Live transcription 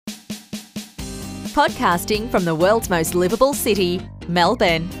Podcasting from the world's most livable city,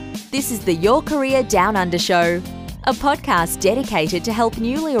 Melbourne. This is the Your Career Down Under Show, a podcast dedicated to help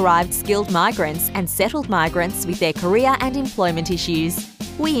newly arrived skilled migrants and settled migrants with their career and employment issues.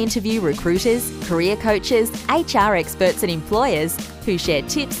 We interview recruiters, career coaches, HR experts and employers who share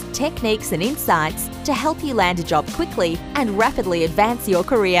tips, techniques and insights to help you land a job quickly and rapidly advance your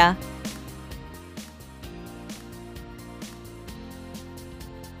career.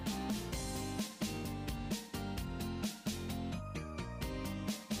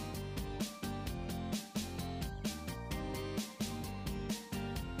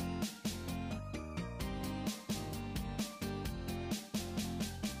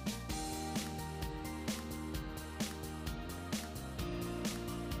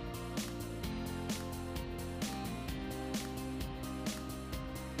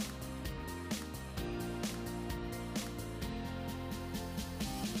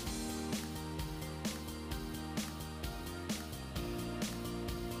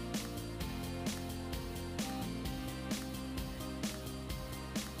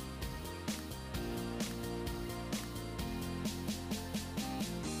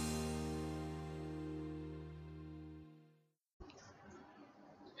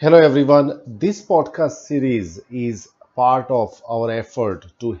 Hello everyone, this podcast series is part of our effort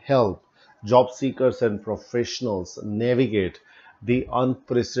to help job seekers and professionals navigate the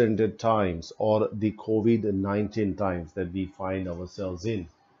unprecedented times or the COVID-19 times that we find ourselves in.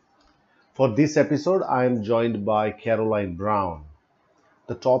 For this episode, I am joined by Karalyn Brown.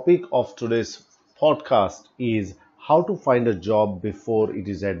 The topic of today's podcast is how to find a job before it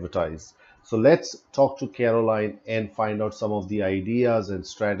is advertised. So let's talk to Karalyn and find out some of the ideas and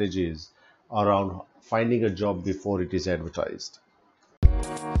strategies around finding a job before it is advertised.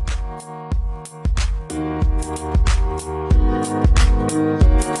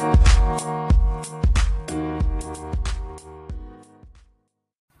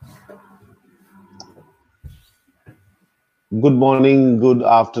 Good morning, good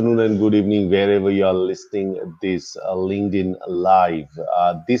afternoon, and good evening, wherever you are listening this LinkedIn Live.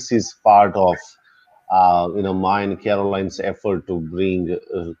 This is part of mine and Karalyn's effort to bring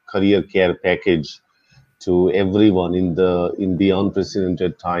a career care package to everyone in the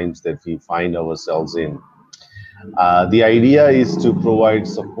unprecedented times that we find ourselves in. The idea is to provide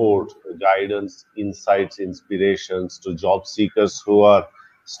support, guidance, insights, inspirations to job seekers who are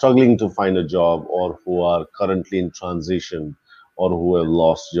struggling to find a job or who are currently in transition or who have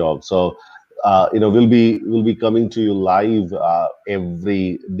lost jobs. So, we'll be coming to you live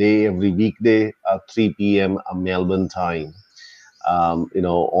every day, every weekday, 3 p.m. Melbourne time,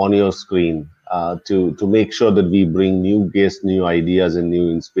 on your screen to make sure that we bring new guests, new ideas, and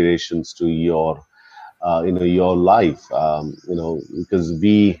new inspirations to your life. Because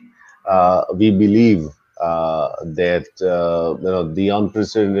we believe that the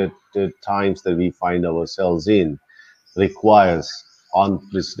unprecedented times that we find ourselves in requires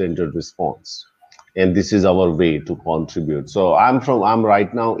unprecedented response, and this is our way to contribute. So I'm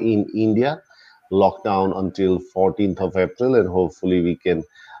right now in India, lockdown until 14th of April, and hopefully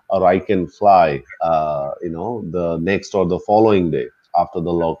I can fly the next or the following day after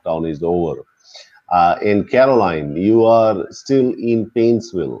the lockdown is over. And Karalyn, you are still in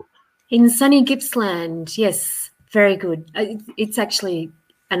Painesville. In sunny Gippsland, yes, very good. It's actually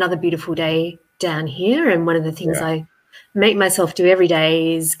another beautiful day down here, and one of the things I make myself do every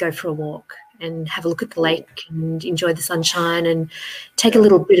day is go for a walk and have a look at the lake and enjoy the sunshine and take a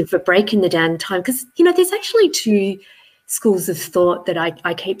little bit of a break in the downtime. Because, there's actually two schools of thought that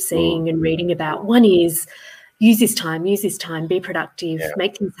I keep seeing and reading about. One is use this time, be productive,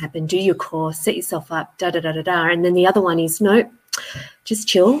 make things happen, do your course, set yourself up, da-da-da-da-da. And then the other one is, no, just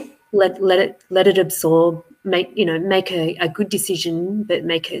chill. Let it absorb. Make a good decision, but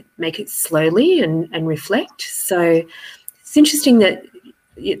make it slowly and reflect. So it's interesting that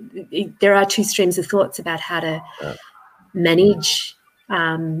there are two streams of thoughts about how to manage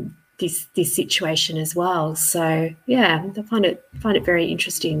this situation as well. So I find it very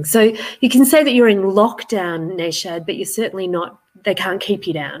interesting. So you can say that you're in lockdown, Neshad, but you're certainly not. They can't keep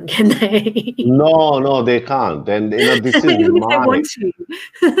you down, can they? No, they can't. And this is even if they want to.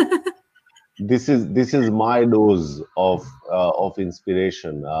 This is my dose of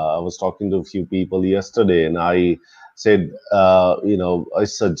inspiration. I was talking to a few people yesterday, and I said, I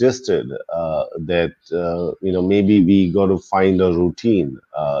suggested that maybe we got to find a routine,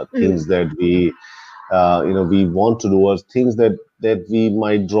 things that we want to do, or things that we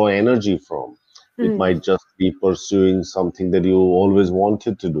might draw energy from. It might just be pursuing something that you always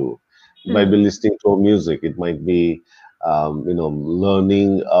wanted to do. It might be listening to music. It might be,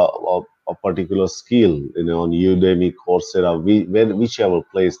 learning a particular skill, on Udemy, Coursera, whichever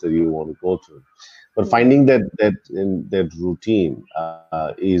place that you want to go to. But finding that routine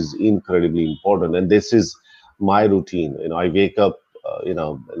is incredibly important, and this is my routine. I wake up,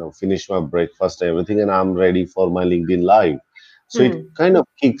 finish my breakfast, everything, and I'm ready for my LinkedIn Live. So it kind of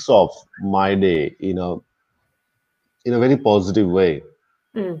kicks off my day, in a very positive way,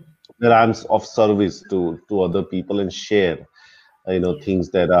 where I'm of service to other people and share, things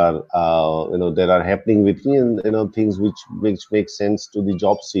that are that are happening with me, and things which make sense to the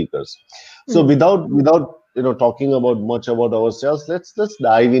job seekers. So without talking about much about ourselves, let's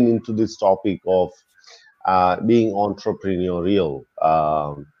dive into this topic of being entrepreneurial,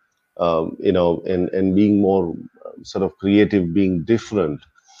 and being more sort of creative, being different.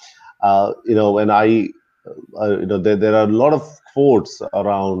 When there are a lot of quotes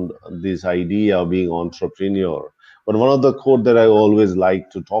around this idea of being entrepreneur, but one of the quote that I always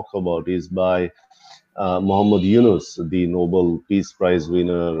like to talk about is by Muhammad Yunus, the Nobel Peace Prize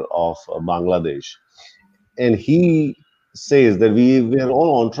winner of Bangladesh. And he says that we are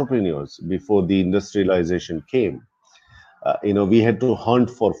all entrepreneurs before the industrialization came. We had to hunt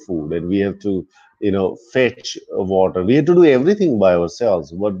for food, and we have to, fetch water. We had to do everything by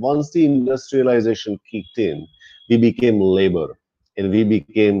ourselves. But once the industrialization kicked in, we became labor, and we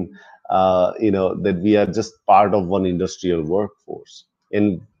became, that we are just part of one industrial workforce.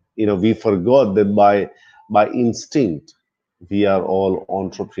 And, we forgot that by instinct, we are all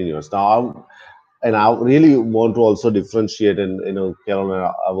entrepreneurs. Now, and I really want to also differentiate, and Carolyn,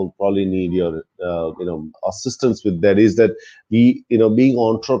 I will probably need your assistance with that. Is that being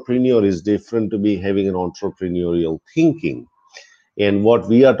entrepreneur is different to be having an entrepreneurial thinking, and what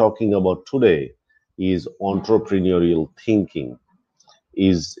we are talking about today is entrepreneurial thinking.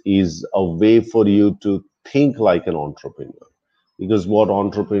 Is a way for you to think like an entrepreneur, because what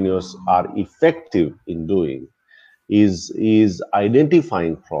entrepreneurs are effective in doing is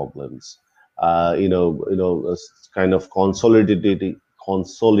identifying problems, kind of consolidating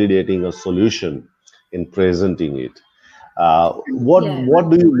a solution and presenting it. What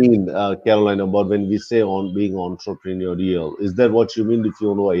do you mean, Caroline, about when we say on being entrepreneurial? Is that what you mean? If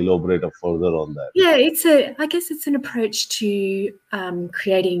you want to elaborate further on that? Yeah, I guess it's an approach to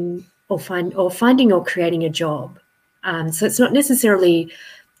creating or finding or creating a job. So it's not necessarily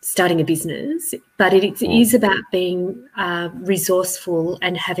starting a business, but it is about being resourceful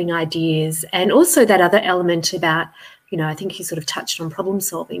and having ideas, and also that other element about, I think you sort of touched on problem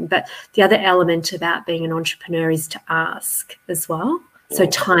solving, but the other element about being an entrepreneur is to ask as well. So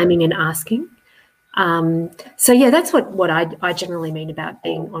timing and asking. So yeah, that's what I generally mean about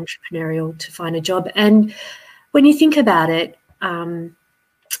being entrepreneurial, to find a job. And when you think about it, the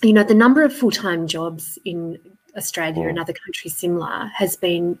number of full-time jobs in Australia and other countries similar has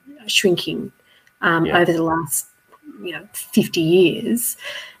been shrinking over the last 50 years,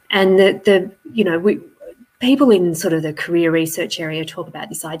 and people in sort of the career research area talk about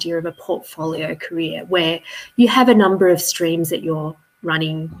this idea of a portfolio career, where you have a number of streams that you're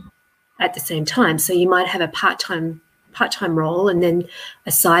running at the same time. So you might have a part-time role and then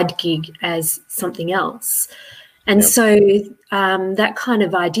a side gig as something else. And so that kind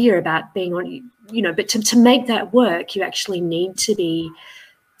of idea about being on, but to make that work, you actually need to be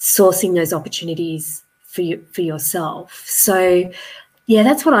sourcing those opportunities for yourself. So, yeah,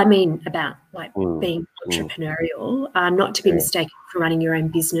 that's what I mean about being entrepreneurial, not to be mistaken for running your own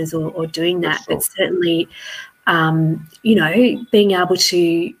business or doing that, but certainly, being able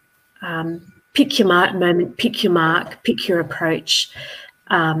to pick your moment, pick your mark, pick your approach,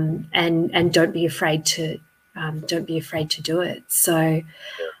 and don't be afraid to do it. So,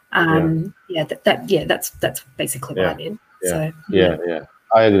 that's basically what I mean.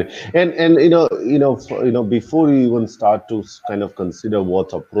 I agree. And before you even start to kind of consider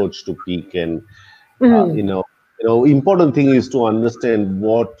what approach to pick, and important thing is to understand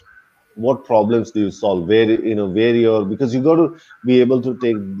what problems do you solve, where you're, because you got to be able to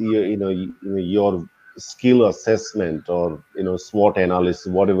take the your skill assessment or SWOT analysis,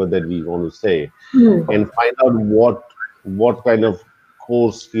 whatever that we want to say, and find out what kind of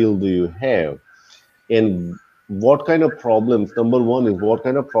core skill do you have, and what kind of problems. Number one is what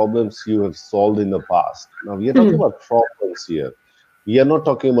kind of problems you have solved in the past. Now we are talking about problems here. We are not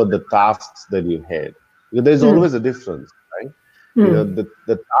talking about the tasks that you had, because there's always a difference, right? The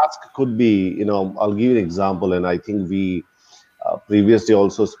task could be, I'll give you an example, and I think we previously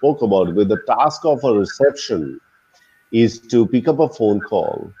also spoke about it. But the task of a reception is to pick up a phone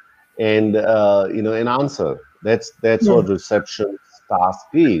call and an answer. That's what reception task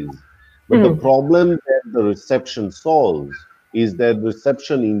is. But the problem that the reception solves is that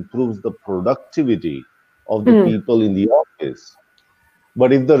reception improves the productivity of the people in the office.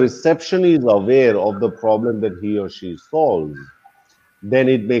 But if the reception is aware of the problem that he or she solves, then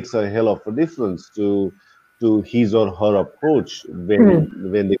it makes a hell of a difference to his or her approach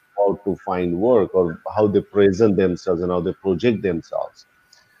when they go out to find work, or how they present themselves and how they project themselves.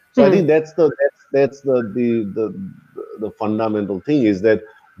 So I think that's the fundamental thing, is that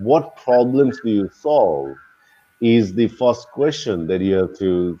what problems do you solve is the first question that you have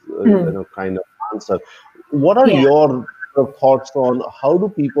to kind of answer. What are Yeah. your thoughts on how do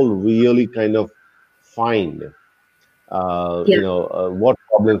people really kind of find what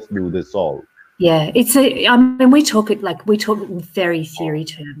problems do they solve? Yeah, I mean, we talk in very theory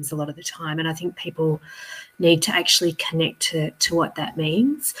terms a lot of the time, and I think people need to actually connect to what that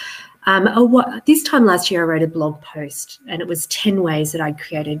means. This time last year, I wrote a blog post, and it was 10 ways that I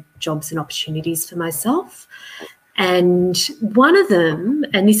created jobs and opportunities for myself. And one of them,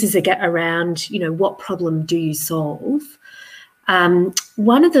 and this is around, what problem do you solve?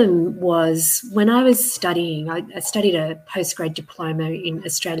 One of them was when I was studying, I studied a postgrad diploma in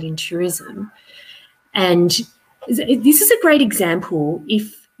Australian tourism. And this is a great example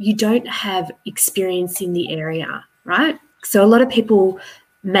if you don't have experience in the area, right? So a lot of people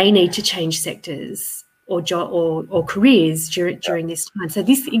may need to change sectors or careers during this time. So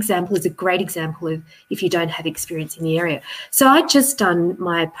this example is a great example of if you don't have experience in the area. So I'd just done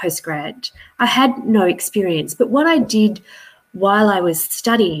my postgrad. I had no experience, but what I did while I was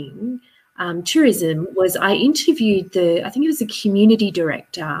studying tourism was I interviewed I think it was the community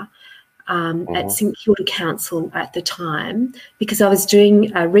director at St Kilda Council at the time, because I was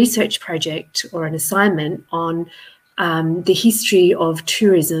doing a research project or an assignment on the history of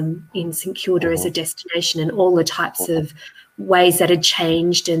tourism in St Kilda as a destination, and all the types of ways that had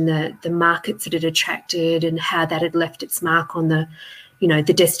changed, and the markets that it attracted, and how that had left its mark on the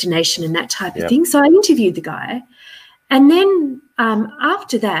destination and that type of thing. So I interviewed the guy. And then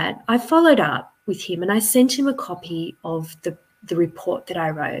after that, I followed up with him, and I sent him a copy of the report that I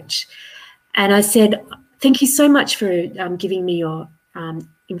wrote. And I said, thank you so much for giving me your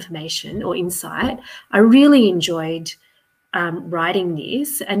information or insight. I really enjoyed writing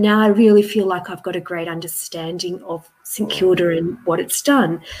this, and now I really feel like I've got a great understanding of St Kilda and what it's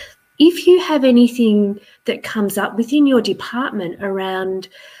done. If you have anything that comes up within your department around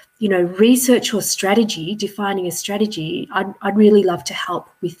research or strategy, defining a strategy, I'd really love to help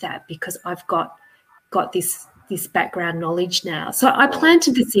with that, because I've got this background knowledge now. So I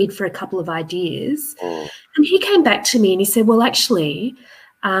planted the seed for a couple of ideas, and he came back to me and he said, well, actually,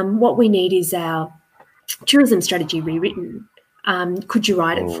 what we need is our tourism strategy rewritten. Could you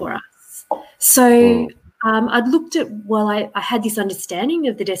write it for us? So I'd looked at, I had this understanding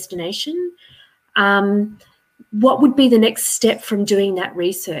of the destination. What would be the next step from doing that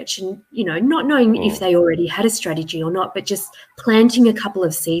research, and not knowing if they already had a strategy or not, but just planting a couple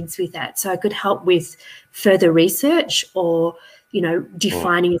of seeds with that, so I could help with further research or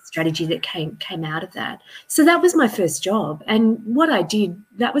defining a strategy that came out of that. So that was my first job, and what I did,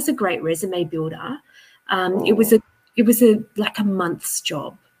 that was a great resume builder. It was like a month's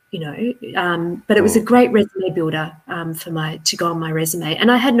job, but it was a great resume builder to go on my resume. And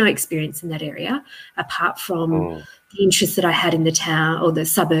I had no experience in that area apart from the interest that I had in the town or the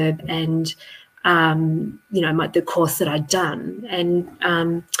suburb, and the course that I'd done. And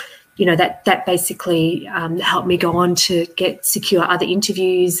that basically helped me go on to secure other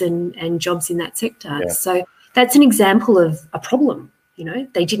interviews and jobs in that sector. Yeah. So that's an example of a problem.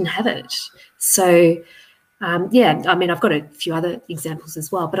 They didn't have it. So I mean, I've got a few other examples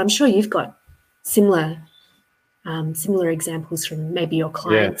as well, but I'm sure you've got similar examples from maybe your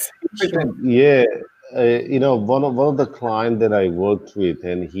clients. Yeah. One of the clients that I worked with,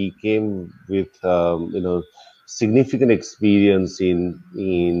 and he came with significant experience in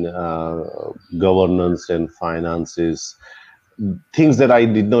governance and finances, things that I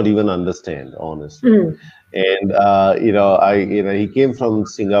did not even understand, honestly. And he came from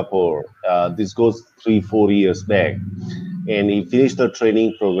Singapore. This goes 3-4 years back, and he finished the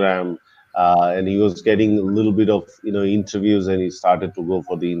training program. And he was getting a little bit of interviews, and he started to go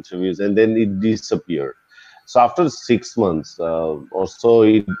for the interviews, and then it disappeared. So after 6 months or so,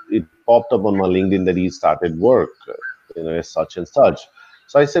 it popped up on my LinkedIn that he started work, as such and such.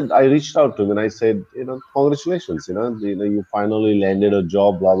 So I reached out to him and I said, congratulations, you finally landed a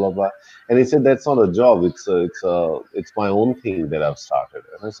job, blah blah blah. And he said, that's not a job, it's my own thing that I've started.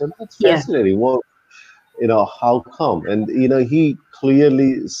 And I said, that's fascinating. Well, how come? And he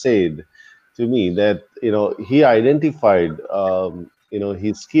clearly said to me that he identified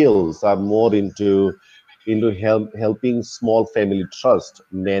his skills are more into into helping small family trust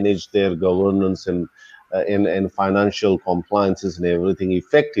manage their governance and financial compliances and everything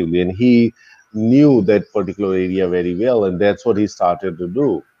effectively. And he knew that particular area very well, and that's what he started to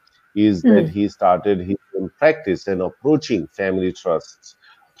do. Is that Mm. he started his own practice and approaching family trusts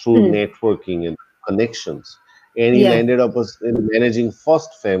through Mm. networking and connections. And he Yeah. landed up in managing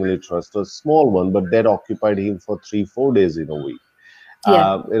first family trust, a small one, but that occupied him for 3-4 days in a week.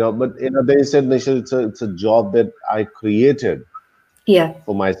 Yeah. But they said, Nishal, it's a job that I created Yeah.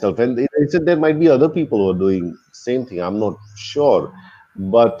 for myself, and they said there might be other people who are doing same thing. I'm not sure,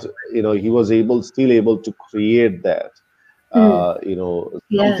 but he was still able to create that, Mm.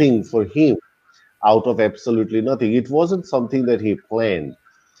 Yeah. something for him out of absolutely nothing. It wasn't something that he planned,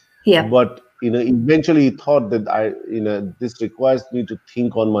 Yeah. but eventually he thought that this requires me to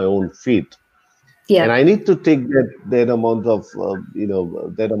think on my own feet, and Yeah. I need to take that amount of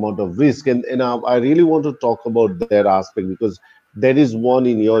that amount of risk. And I really want to talk about that aspect, because that is one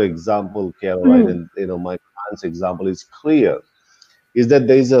in your example, Caroline, Mm. and my client's example is clear, is that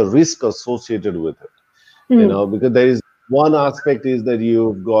there is a risk associated with it. Mm. Because there is one aspect is that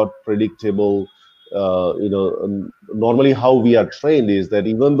you've got predictable. Normally how we are trained is that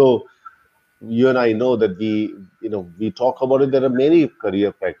even though you and I know that we talk about it, there are many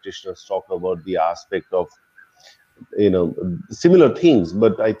career practitioners talk about the aspect of similar things,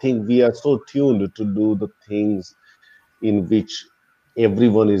 but I think we are so tuned to do the things in which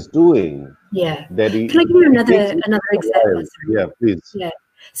everyone is doing Yeah. that Can I give you it takes another a example? while. Yeah, please. Yeah.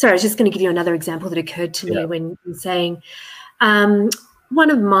 Sorry, I was just going to give you another example that occurred to Yeah. me when you were saying one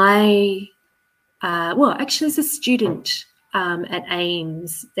of my, actually, as a student at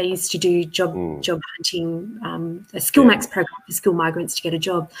Ames, they used to do job hunting, a skill max program for skilled migrants to get a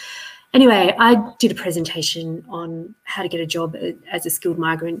job. Anyway, I did a presentation on how to get a job as a skilled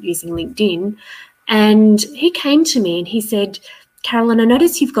migrant using LinkedIn, and he came to me and he said, "Karalyn, I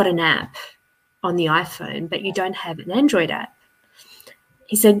notice you've got an app on the iPhone, but you don't have an Android app."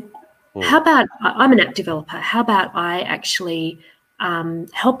 He said, "How about, I'm an app developer, how about I actually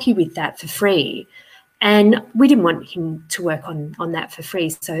help you with that for free?" And we didn't want him to work on that for free,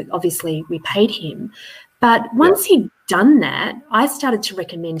 so obviously we paid him. But once he'd done that, I started to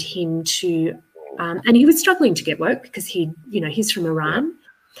recommend him to, and he was struggling to get work because he's from Iran.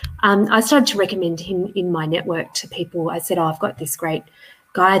 I started to recommend him in my network to people. I said, "Oh, I've got this great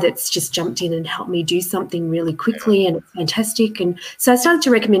guy that's just jumped in and helped me do something really quickly, and it's fantastic." And so I started to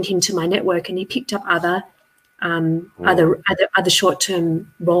recommend him to my network, and he picked up other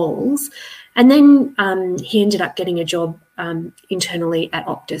short-term roles, and then he ended up getting a job internally at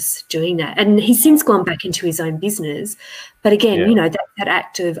Optus doing that. And he's since gone back into his own business. But again, that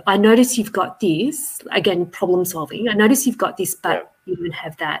act of, I notice you've got this, again, problem solving. I notice you've got this, but you don't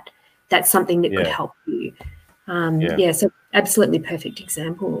have that. That's something that could help you. So absolutely perfect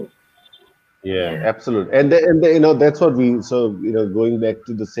example. Yeah, absolutely. That's what going back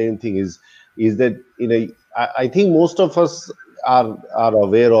to the same thing is that I think most of us are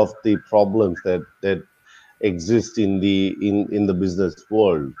aware of the problems that exist in the business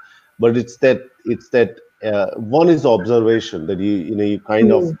world, but it's that one is observation, that you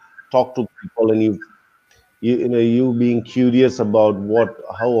kind of talk to people, and you being curious about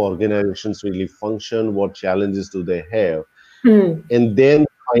how organizations really function, what challenges do they have, and then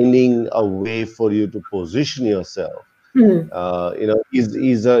finding a way for you to position yourself.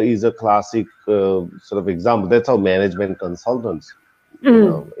 Is a classic sort of example. That's how management consultants,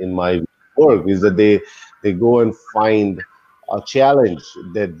 in my work, is that they go and find a challenge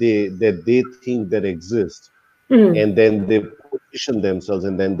that they think that exists, and then they position themselves,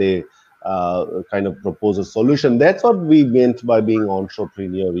 and then they kind of propose a solution. That's what we meant by being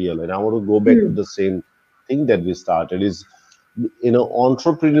entrepreneurial. And I want to go back to the same thing that we started, is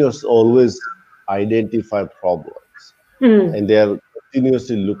entrepreneurs always identify problems, and they are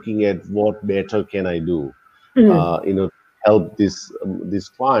continuously looking at what better can I do, to help this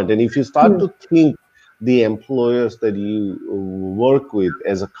client. And if you start to think the employers that you work with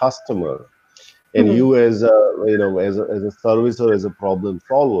as a customer, and you as a service or as a problem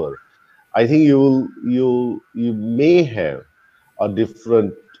solver, I think you may have a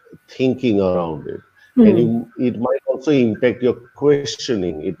different thinking around it, and it might also impact your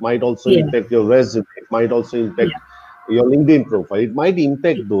questioning. It might also impact your resume. It might also impact your LinkedIn profile. It might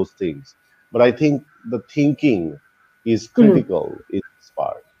impact those things. But I think the thinking is critical in this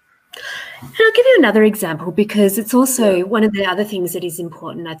part. And I'll give you another example, because it's also one of the other things that is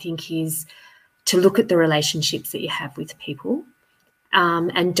important, I think, is to look at the relationships that you have with people,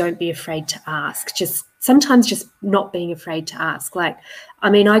 and don't be afraid to ask. Just sometimes just not being afraid to ask. Like, I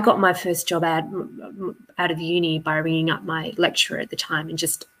mean, I got my first job out of uni by ringing up my lecturer at the time, and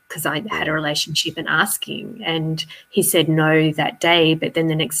just because I had a relationship and asking, and he said no that day, but then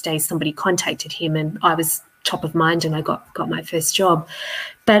the next day somebody contacted him and I was top of mind and I got my first job.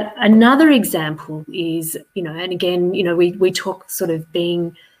 But another example is, and again, we talk sort of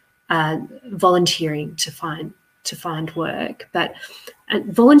being volunteering to find work, but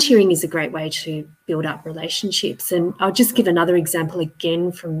volunteering is a great way to build up relationships. And I'll just give another example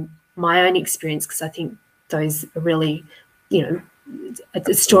again from my own experience, because I think those are really,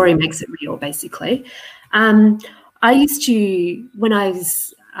 the story makes it real, basically. I used to, when I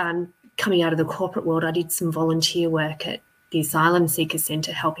was coming out of the corporate world, I did some volunteer work at the Asylum Seeker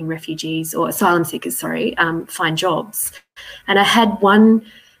Centre, helping refugees, or asylum seekers, find jobs. And I had one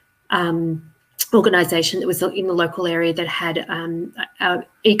organisation that was in the local area that had an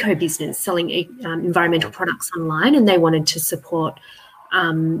eco business selling environmental products online, and they wanted to support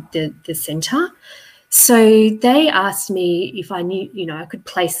the centre. So they asked me if I knew, I could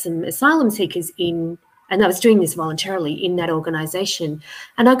place some asylum seekers in, and I was doing this voluntarily in that organisation.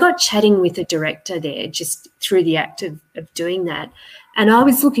 And I got chatting with the director there just through the act of doing that. And I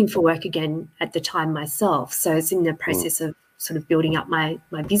was looking for work again at the time myself. So it's in the process of sort of building up my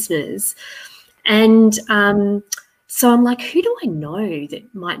business. And so I'm like, who do I know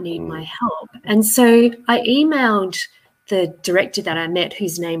that might need my help? And so I emailed the director that I met,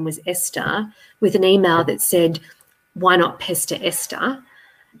 whose name was Esther, with an email that said, why not pester Esther?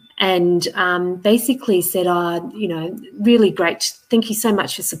 And basically said, really great. Thank you so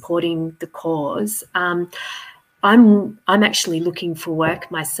much for supporting the cause. I'm actually looking for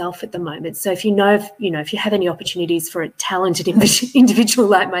work myself at the moment. So if if you have any opportunities for a talented individual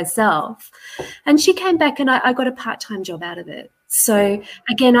like myself. And she came back and I got a part-time job out of it. So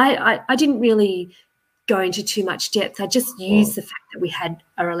again, I didn't really go into too much depth. I just used the fact that we had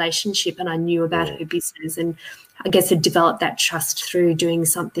a relationship and I knew about her business, and I guess had developed that trust through doing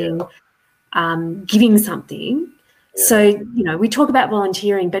something, giving something. Yeah. So, we talk about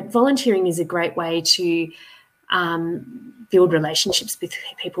volunteering, but volunteering is a great way to build relationships with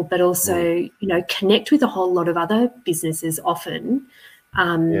people, but also, connect with a whole lot of other businesses often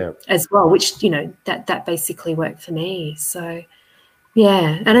as well, which, that basically worked for me. So,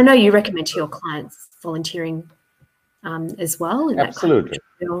 yeah. And I know you recommend to your clients volunteering as well. In Absolutely.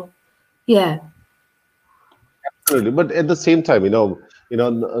 That kind of yeah. Absolutely. But at the same time, volunteering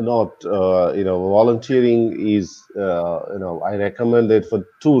is, I recommend it for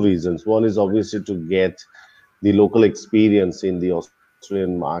two reasons. One is obviously to get the local experience in the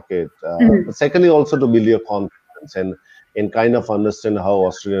Australian market. But secondly, also to build your confidence and kind of understand how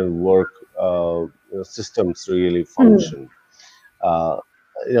Australian work systems really function.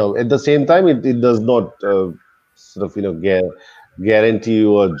 At the same time, it does not guarantee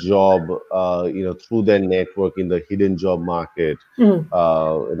you a job, through their network in the hidden job market.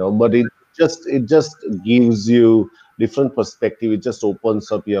 But it just gives you different perspective. It just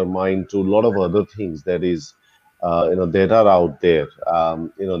opens up your mind to a lot of other things that is, that are out there,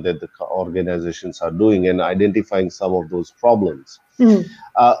 that the organizations are doing and identifying some of those problems.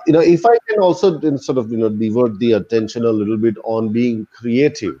 If I can also then sort of, divert the attention a little bit on being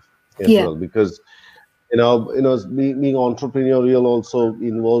creative as well, because, being entrepreneurial also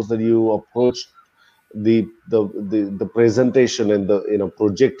involves that you approach the presentation and the,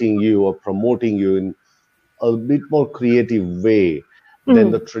 projecting you or promoting you in a bit more creative way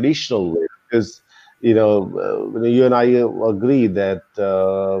than the traditional way, because you and I agree that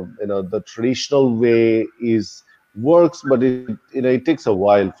the traditional way works, but it takes a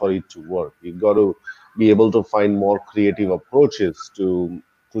while for it to work. You've got to be able to find more creative approaches to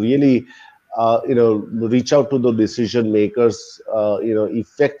really reach out to the decision makers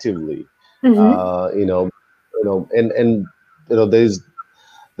effectively. There are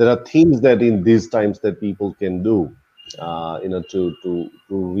things that in these times that people can do, to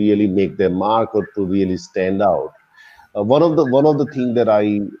really make their mark or to really stand out. One of the things that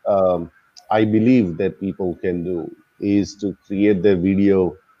I believe that people can do is to create their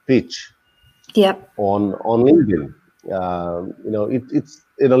video pitch. On LinkedIn. It's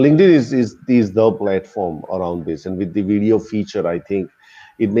LinkedIn is the platform around this, and with the video feature, I think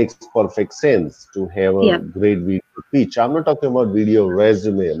it makes perfect sense to have a great video pitch. I'm not talking about video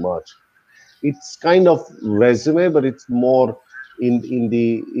resume much. It's kind of resume, but it's more in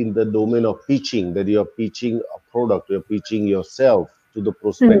the domain of pitching, that you're pitching a product, you're pitching yourself to the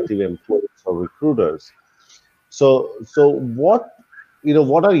prospective employees or recruiters. So what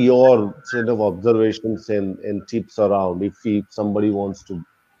are your sort of observations and tips around if somebody wants to,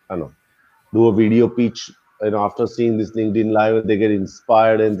 do a video pitch, after seeing this LinkedIn Live, and they get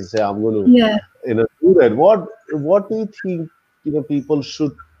inspired and they say, I'm going to, Yeah. do that. What do you think, people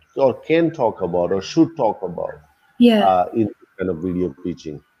should or can talk about or should talk about Yeah. in this kind of video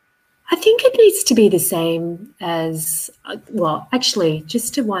pitching? I think it needs to be the same as, well, actually,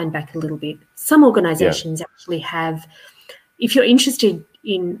 just to wind back a little bit, some organizations actually have, if you're interested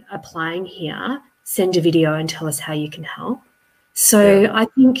in applying here, send a video and tell us how you can help. So I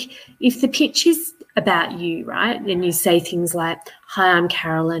think if the pitch is about you, right, and you say things like, hi, I'm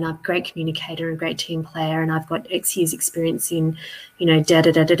Karalyn, I'm a great communicator and a great team player, and I've got X years experience in,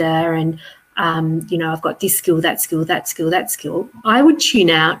 da-da-da-da-da, and, I've got this skill, that skill, that skill, that skill, I would tune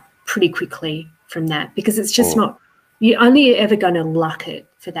out pretty quickly from that, because it's just not, you're only ever going to luck it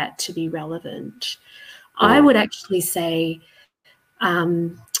for that to be relevant. I would actually say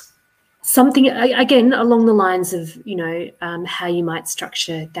something, again, along the lines of, how you might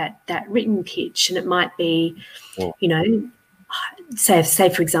structure that written pitch. And it might be, say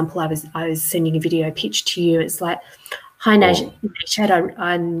for example, I was sending a video pitch to you. It's like, hi,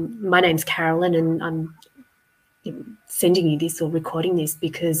 Nashad, my name's Karalyn, and I'm sending you this or recording this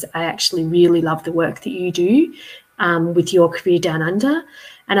because I actually really love the work that you do with your career down under,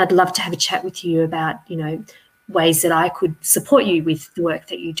 and I'd love to have a chat with you about, ways that I could support you with the work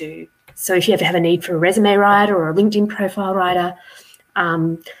that you do. So if you ever have a need for a resume writer or a LinkedIn profile writer,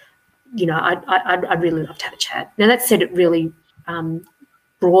 I'd really love to have a chat. Now, that said it really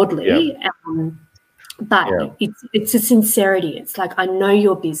broadly, but it's a sincerity. It's like, I know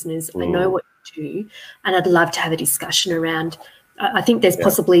your business, I know what you do, and I'd love to have a discussion around, I think there's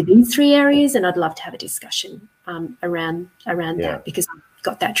possibly these three areas, and I'd love to have a discussion around that, because I've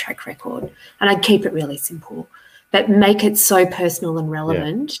got that track record, and I'd keep it really simple. But make it so personal and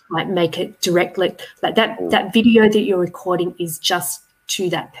relevant, like make it directly, like that video that you're recording is just to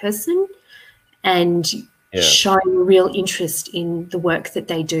that person, and showing real interest in the work that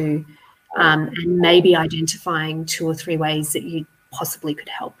they do, and maybe identifying 2 or 3 ways that you possibly could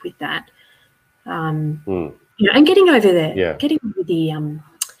help with that. And getting over the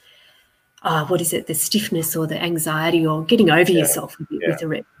what is it, the stiffness or the anxiety, or getting over yourself with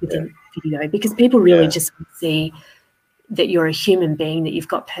a video, because people really just want to see that you're a human being, that you've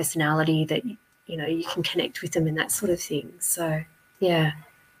got personality, that you can connect with them and that sort of thing. So I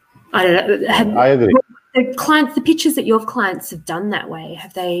don't know. I agree. The pictures that your clients have done that way,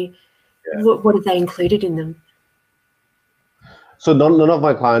 have they? What have they included in them? So none of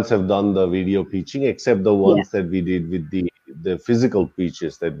my clients have done the video pitching, except the ones that we did with the physical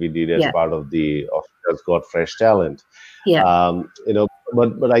pitches that we did as part of the Australia's Got Fresh Talent.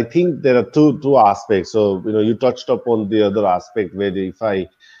 But I think there are two aspects. So you touched upon the other aspect, where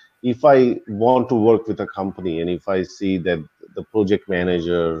if I want to work with a company, and if I see that the project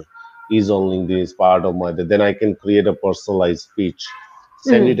manager is on LinkedIn, is part of then I can create a personalized pitch,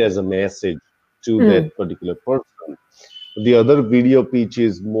 send it as a message to that particular person. The other video pitch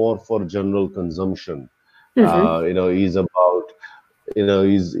is more for general consumption. Is about,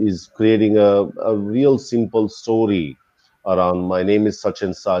 is creating a real simple story around, my name is such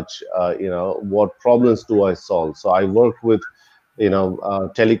and such, what problems do I solve? So I work with,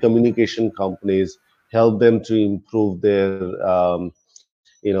 telecommunication companies, help them to improve their,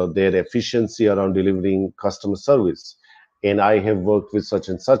 their efficiency around delivering customer service. And I have worked with such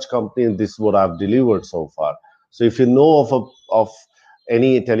and such company, and this is what I've delivered so far. So if you know of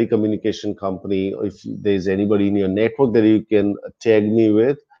any telecommunication company, if there's anybody in your network that you can tag me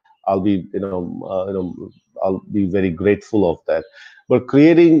with, I'll be I'll be very grateful of that. But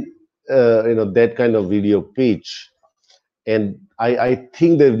creating that kind of video pitch, and I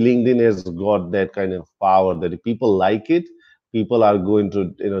think that LinkedIn has got that kind of power, that if people like it, people are going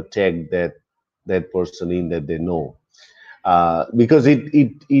to tag that person in that they know. Because it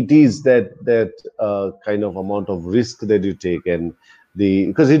is that kind of amount of risk that you take, and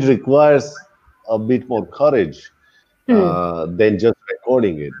because it requires a bit more courage than just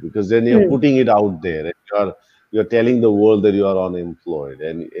recording it, because then you're putting it out there, and you're telling the world that you are unemployed,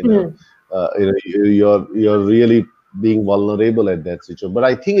 and you're really being vulnerable at that situation. But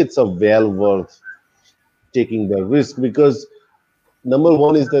I think it's a well worth taking the risk, because number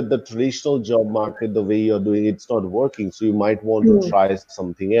one is that the traditional job market, the way you're doing it's not working, so you might want to try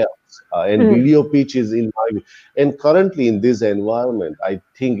something else. And video pitch is, in my view, and currently in this environment, I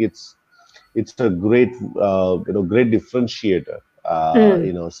think it's a great great differentiator,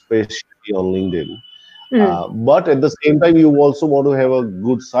 especially on LinkedIn. But at the same time, you also want to have a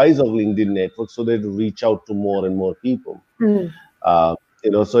good size of LinkedIn network, so that you reach out to more and more people.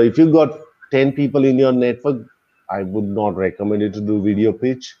 So if you've got 10 people in your network, I would not recommend you to do video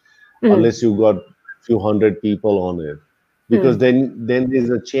pitch. unless you got few hundred people on it, because then there's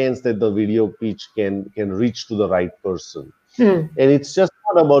a chance that the video pitch can reach to the right person. And it's just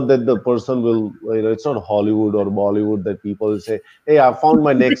not about that the person will, it's not Hollywood or Bollywood that people will say, hey, I found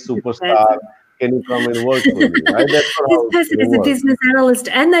my next superstar. Can you come and work for me? Right? That's not how This person is a business analyst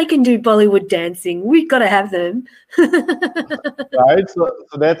and they can do Bollywood dancing. We've got to have them. Right? So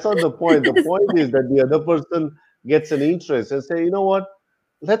that's not the point. The point is that the other person gets an interest and say, you know what?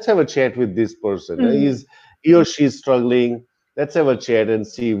 Let's have a chat with this person. He or she is struggling. Let's have a chat and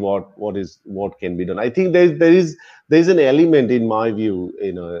see what can be done. I think there's an element, in my view,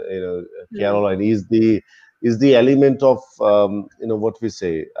 Karalyn, is the element of what we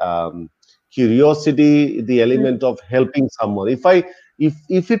say, curiosity, the element of helping someone. If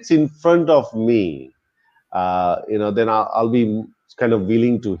it's in front of me, then I'll be kind of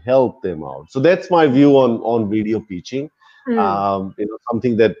willing to help them out. So that's my view on video pitching.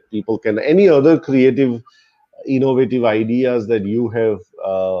 Something that people can. Any other creative, innovative ideas that you have,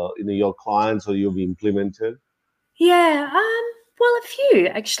 your clients or you've implemented? Yeah, well, a few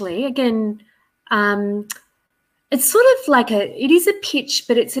actually. Again, it's sort of like it is a pitch,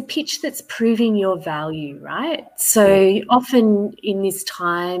 but it's a pitch that's proving your value, right? So often in this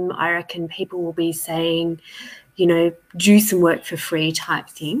time, I reckon people will be saying, do some work for free type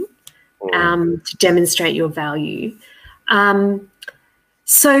thing to demonstrate your value.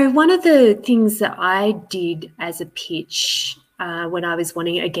 So one of the things that I did as a pitch when I was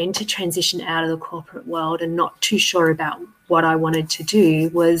wanting, again, to transition out of the corporate world and not too sure about what I wanted to do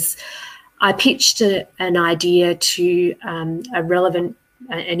was I pitched an idea to an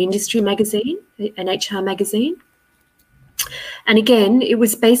industry magazine, an HR magazine. And again, it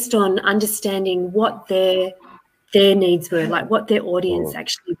was based on understanding what their needs were, like what their audience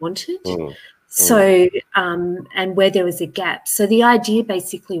actually wanted. So, and where there was a gap. So the idea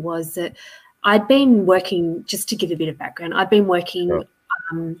basically was that I'd been working, just to give a bit of background, I'd been working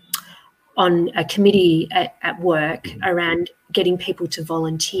on a committee at work around getting people to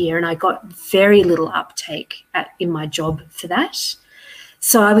volunteer, and I got very little uptake in my job for that.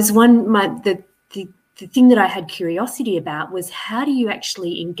 So I was the thing that I had curiosity about was, how do you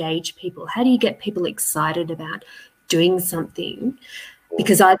actually engage people? How do you get people excited about doing something?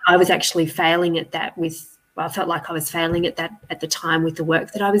 Because I was actually failing at that I felt like I was failing at that at the time with the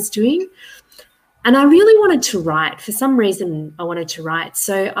work that I was doing. And I really wanted to write. For some reason, I wanted to write.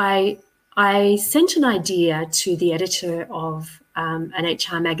 So I sent an idea to the editor of an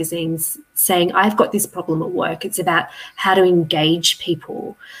HR magazine saying, I've got this problem at work. It's about how to engage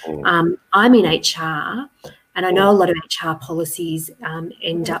people. I'm in HR, and I know a lot of HR policies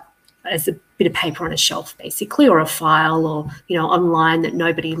end up as a bit of paper on a shelf, basically, or a file, or online that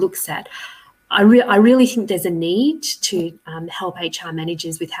nobody looks at. I really think there's a need to help HR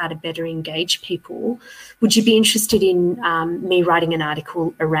managers with how to better engage people. Would you be interested in me writing an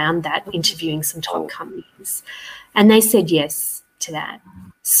article around that, interviewing some top companies? And they said yes to that.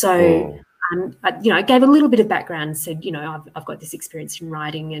 So, I gave a little bit of background and said, I've got this experience in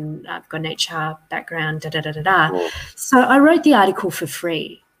writing and I've got an HR background, So I wrote the article for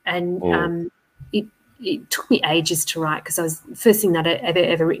free, and it took me ages to write because I was the first thing that I'd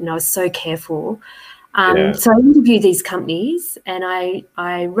ever written. I was so careful. So I interviewed these companies, and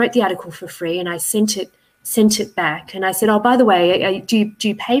I wrote the article for free, and I sent it back, and I said, oh, by the way, do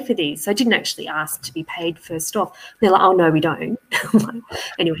you pay for these? So I didn't actually ask to be paid first off. They're like, oh, no, we don't.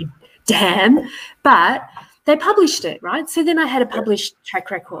 Anyway, damn. But they published it, right? So then I had a published track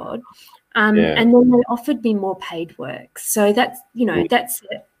record, and then they offered me more paid work. So that's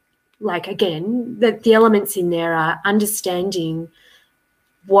it. Like, again, the elements in there are understanding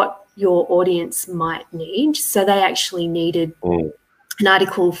what your audience might need. So they actually needed an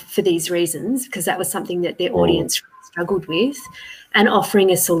article for these reasons, because that was something that their audience struggled with, and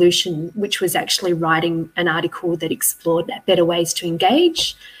offering a solution, which was actually writing an article that explored better ways to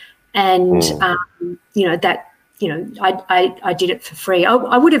engage. And, I did it for free.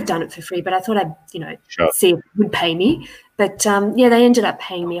 I would have done it for free, but I thought I'd, see if it would pay me. But, they ended up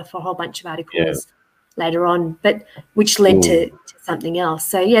paying me for a whole bunch of articles later on, but which led to something else.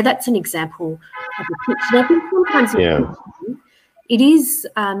 So, that's an example of a pitch. And I think sometimes it is,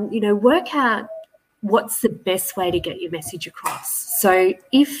 work out what's the best way to get your message across. So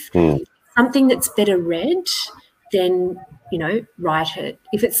if something that's better read, then, write it.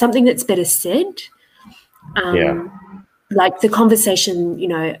 If it's something that's better said, like the conversation,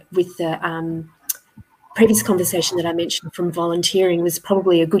 with the previous conversation that I mentioned from volunteering was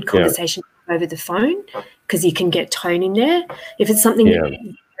probably a good conversation over the phone, because you can get tone in there. If it's something that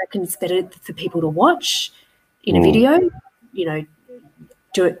you reckon is better for people to watch in a video,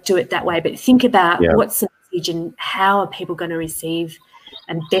 do it that way. But think about what's the message and how are people going to receive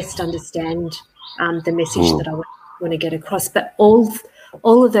and best understand the message that I want to get across. But all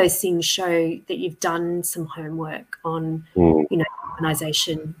of those things show that you've done some homework on,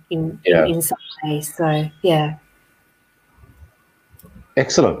 organisation in some way. So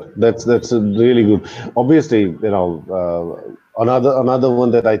Excellent. That's really good. Obviously, another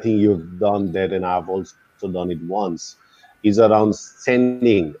one that I think you've done that, and I've also done it once, is around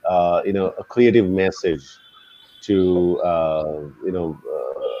sending a creative message to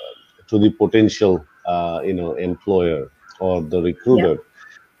to the potential employer or the recruiter,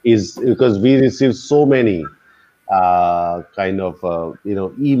 is because we receive so many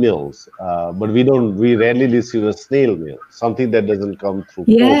emails, but we rarely receive a snail mail, something that doesn't come through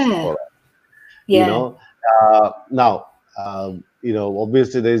post for us. Now,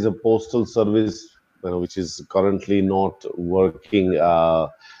 obviously there is a postal service, which is currently not working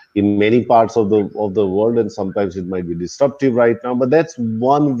in many parts of the world, and sometimes it might be disruptive right now. But that's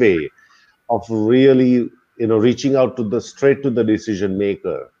one way of really, reaching out straight to the decision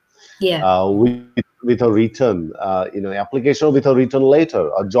maker. With a written, application, with a written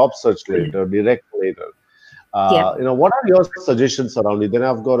letter, a job search letter, direct letter. What are your suggestions around it? Then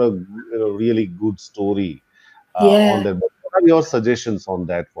I've got a really good story on that. But what are your suggestions on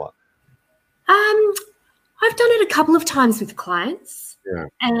that one? I've done it a couple of times with clients,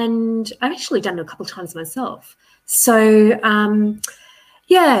 and I've actually done it a couple of times myself. So,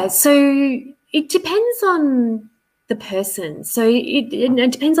 so it depends on the person. So it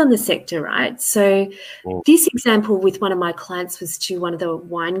depends on the sector, right? So this example with one of my clients was to one of the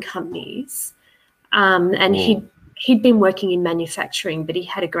wine companies, and he'd been working in manufacturing, but he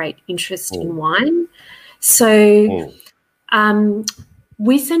had a great interest in wine. So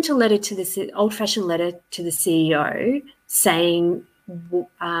we sent a letter to the old-fashioned letter to the CEO saying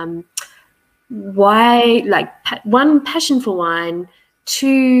why, like, one, passion for wine;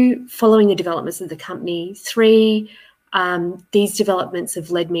 two, following the developments of the company; three, these developments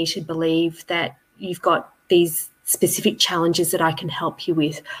have led me to believe that you've got these specific challenges that I can help you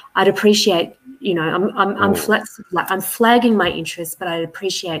with. I'd appreciate, I'm flagging my interest, but I'd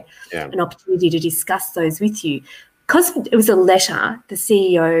appreciate an opportunity to discuss those with you. Because it was a letter, the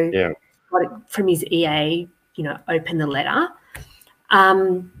CEO got it from his EA, opened the letter.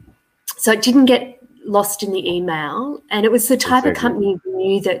 So it didn't get lost in the email, and it was the type of company who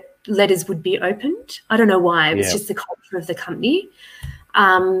knew that letters would be opened. I don't know why. It was just the culture of the company.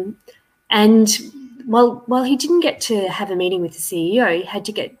 And while he didn't get to have a meeting with the CEO, he had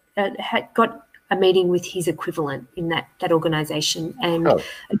to got a meeting with his equivalent in that organisation, and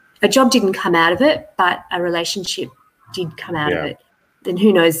a job didn't come out of it, but a relationship did come out of it. Then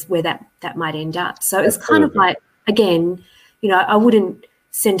who knows where that might end up. So it's kind of like, again, I wouldn't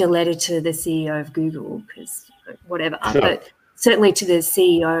send a letter to the CEO of Google because whatever, but certainly to the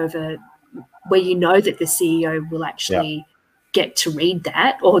CEO of where that the CEO will actually get to read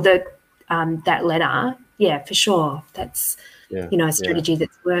that, or that letter. Yeah, for sure. That's a strategy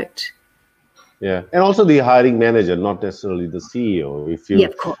that's worked. Yeah, and also the hiring manager, not necessarily the CEO. If you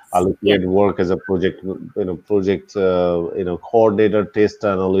are looking at work as a project coordinator, test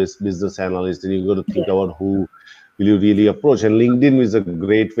analyst, business analyst, then you've got to think about who will you really approach. And LinkedIn is a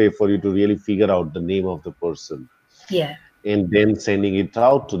great way for you to really figure out the name of the person. Yeah. And then sending it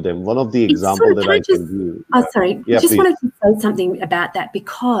out to them. One of the examples that I can do. Oh, sorry. I just wanted to say something about that,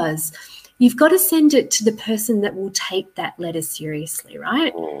 because you've got to send it to the person that will take that letter seriously,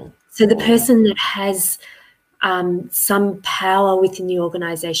 right? So the person that has some power within the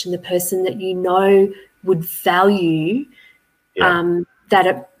organisation, the person that would value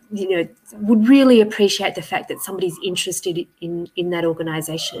that, would really appreciate the fact that somebody's interested in that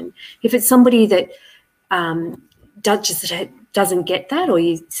organisation. If it's somebody that doesn't get that, or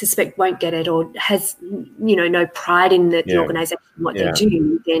you suspect won't get it, or has no pride in the organisation and what they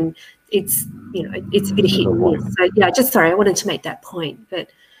do, then it's it's a bit of hit and miss. So I wanted to make that point, but.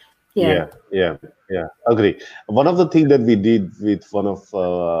 Yeah, agree. One of the things that we did with one of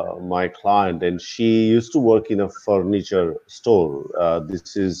my client, and she used to work in a furniture store.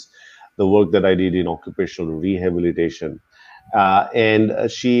 This is the work that I did in occupational rehabilitation,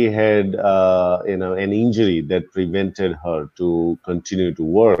 and she had an injury that prevented her to continue to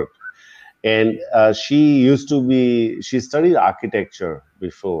work. And she studied architecture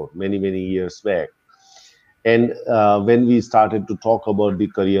before, many years back. And when we started to talk about the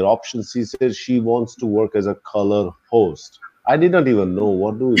career options, she said she wants to work as a color host. I did not even know,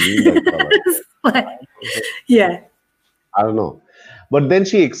 what do we mean by color? I don't know. But then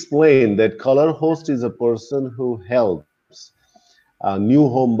she explained that color host is a person who helps new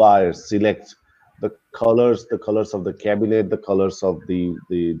home buyers select the colors of the cabinet, the colors of the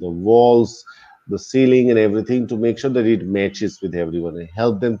walls, the ceiling, and everything to make sure that it matches with everyone and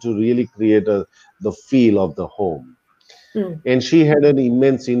help them to really create the feel of the home. Mm. And she had an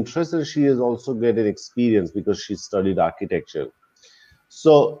immense interest, and she has also get an experience because she studied architecture.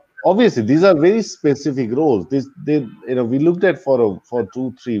 So obviously, these are very specific roles. We looked at for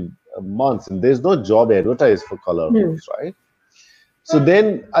 2-3 months, and there's no job advertised for color Mm. homes, right? So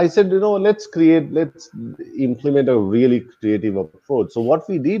then I said, let's implement a really creative approach. So what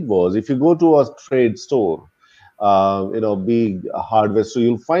we did was, if you go to a trade store, big hardware, so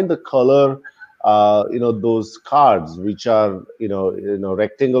you'll find the color, those cards which are,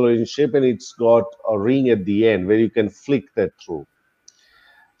 rectangular in shape, and it's got a ring at the end where you can flick that through.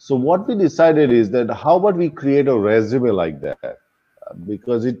 So what we decided is that how about we create a resume like that?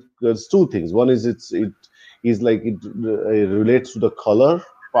 Because there's two things. One is it relates to the color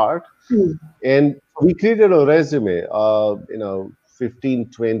part, Mm. and we created a resume, 15,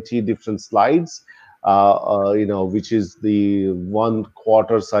 20 different slides, which is the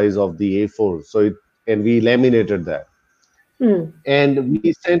 1/4 size of the A4. And we laminated that. Mm. And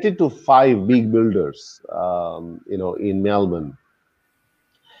we sent it to 5 big builders, in Melbourne,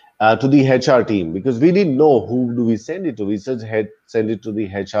 to the HR team, because we didn't know who do we send it to. We just had send it to the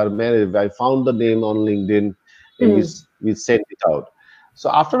HR manager. I found the name on LinkedIn, and Mm. we sent it out. So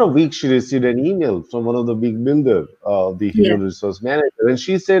after a week, she received an email from one of the big builder, the Yeah. human resource manager, and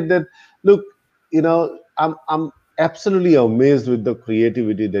she said that, look, I'm absolutely amazed with the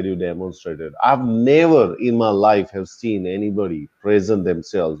creativity that you demonstrated. I've never in my life have seen anybody present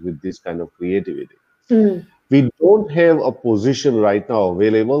themselves with this kind of creativity. Mm. We don't have a position right now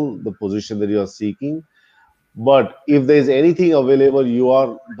available, the position that you are seeking. But if there's anything available, you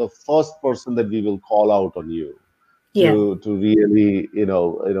are the first person that we will call out on you Yeah. to really,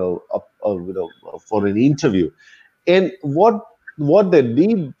 for an interview. And what they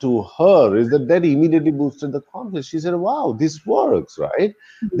did to her is that immediately boosted the confidence. She said, "Wow, this works, right?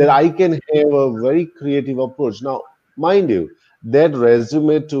 That Mm. I can have a very creative approach." Now, mind you, that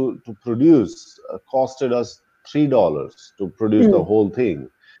resume to produce costed us $3 to produce the Mm. whole thing,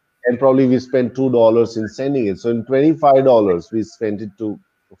 and probably we spent $2 in sending it. So in $25, we spent it to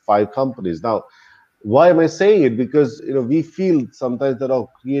 5 companies. Now, why am I saying it? Because we feel sometimes that our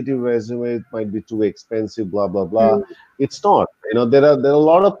creative resume might be too expensive, blah blah blah. Mm. It's not. There are a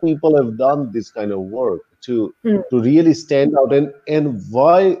lot of people have done this kind of work Mm. to really stand out, and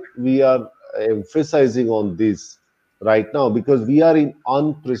why we are emphasizing on this right now, because we are in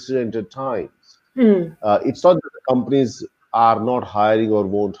unprecedented times. Mm. It's not that the companies are not hiring or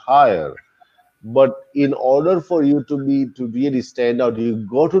won't hire, but in order for you to really stand out, you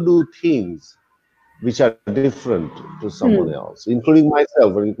got to do things which are different to someone Mm. else, including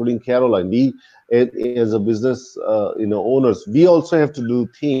myself or including Caroline. We, as a business, owners, we also have to do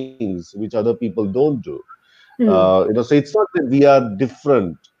things which other people don't do. Mm. So it's not that we are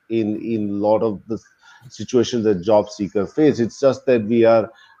different in a lot of the situations that job seekers face. It's just that we are,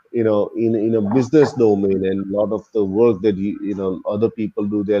 in a business domain, and a lot of the work that other people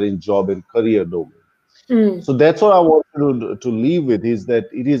do, they're in job and career domain. Mm. So that's what I want to leave with, is that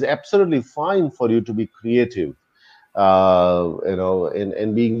it is absolutely fine for you to be creative,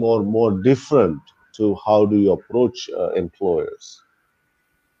 and being more different to how do you approach employers.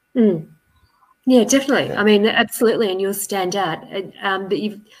 Mm. Yeah, definitely. Yeah, I mean, absolutely, and you'll stand out. But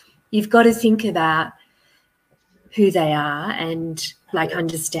you've got to think about who they are and like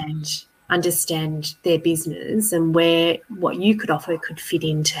understand their business and where what you could offer could fit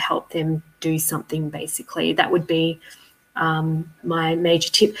in to help them do something. Basically, that would be my major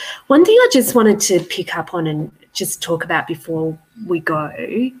tip. One thing I just wanted to pick up on and just talk about before we go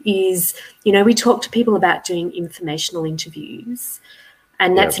is, we talk to people about doing informational interviews,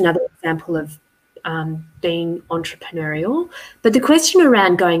 and yeah, that's another example of being entrepreneurial. But the question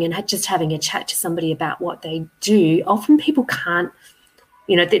around going and just having a chat to somebody about what they do, often people can't,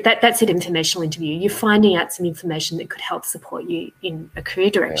 that's an informational interview. You're finding out some information that could help support you in a career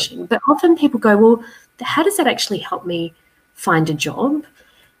yeah. direction. But often people go, well, how does that actually help me find a job?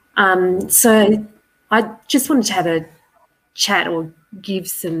 So I just wanted to have a chat or give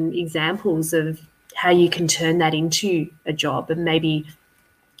some examples of how you can turn that into a job, and maybe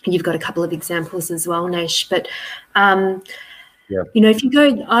you've got a couple of examples as well, Nesh. But, Yeah. if you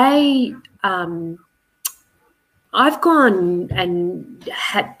go, I've gone and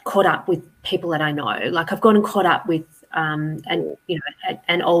had caught up with people that I know. Like I've gone and caught up with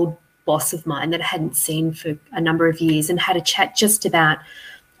an old boss of mine that I hadn't seen for a number of years, and had a chat just about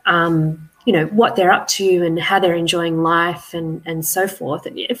what they're up to and how they're enjoying life and so forth.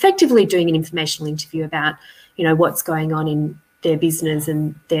 And effectively doing an informational interview about, what's going on in their business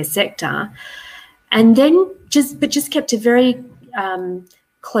and their sector. And then just kept a very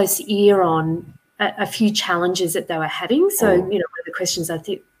close ear on a few challenges that they were having. So, one of the questions I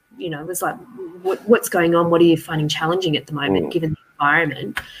think, was like, what's going on? What are you finding challenging at the moment, given the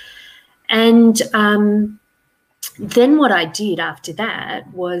environment? And then what I did after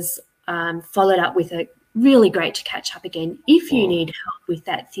that was followed up with a really great to catch up again. If you need help with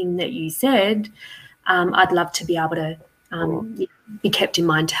that thing that you said, I'd love to be able to be kept in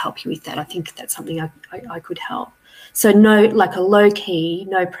mind to help you with that. I think that's something I could help. So like a low key,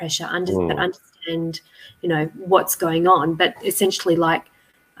 no pressure, but understand, what's going on, but essentially like,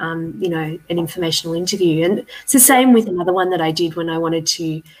 an informational interview. And it's the same with another one that I did when I wanted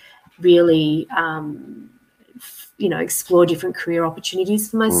to really, explore different career opportunities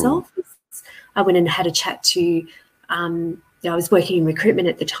for myself. I went and had a chat to, I was working in recruitment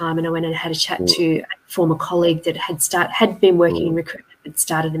at the time, and I went and had a chat to a former colleague that had been working in recruitment but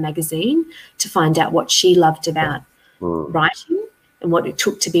started a magazine to find out what she loved about writing and what it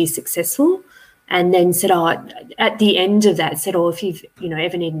took to be successful. And then said, at the end of that, said, if you've,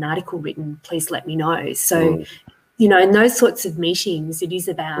 ever need an article written, please let me know. So, in those sorts of meetings, it is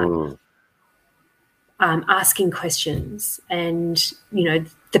about asking questions, and,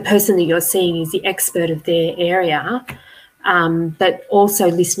 the person that you're seeing is the expert of their area, but also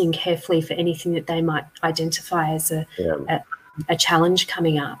listening carefully for anything that they might identify as a challenge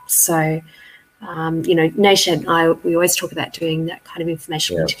coming up. So, Naisha and I, we always talk about doing that kind of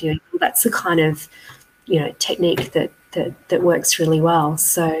informational interviewing. Well, that's the kind of, technique that works really well.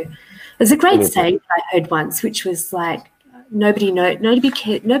 So there's a great saying that I heard once, which was like, nobody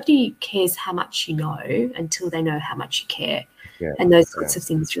cares how much you know until they know how much you care. Yeah. And those sorts of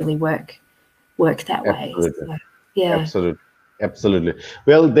things really work that way. So, Absolutely.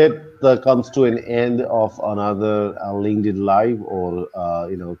 Well, that comes to an end of another LinkedIn Live or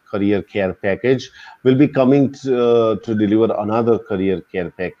career care package. We'll be coming to deliver another career care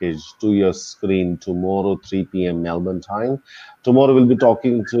package to your screen tomorrow, 3 p.m. Melbourne time. Tomorrow we'll be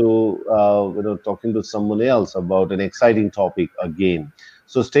talking to someone else about an exciting topic again.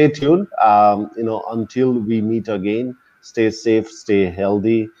 So stay tuned. Until we meet again, stay safe, stay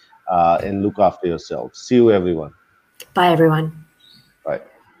healthy, and look after yourself. See you, everyone. Bye, everyone. Bye.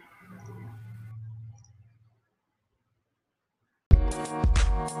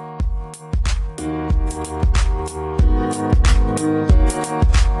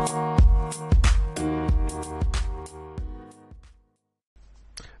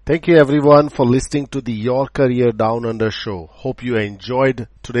 Thank you everyone for listening to the Your Career Down Under show. Hope you enjoyed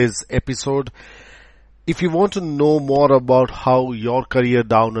today's episode. If you want to know more about how Your Career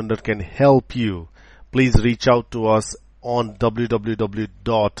Down Under can help you, please reach out to us on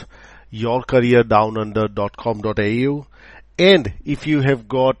www.yourcareerdownunder.com.au. And if you have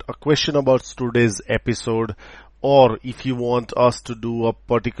got a question about today's episode, or if you want us to do a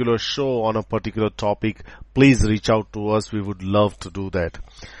particular show on a particular topic, please reach out to us. We would love to do that.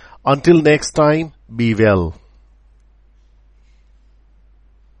 Until next time, be well.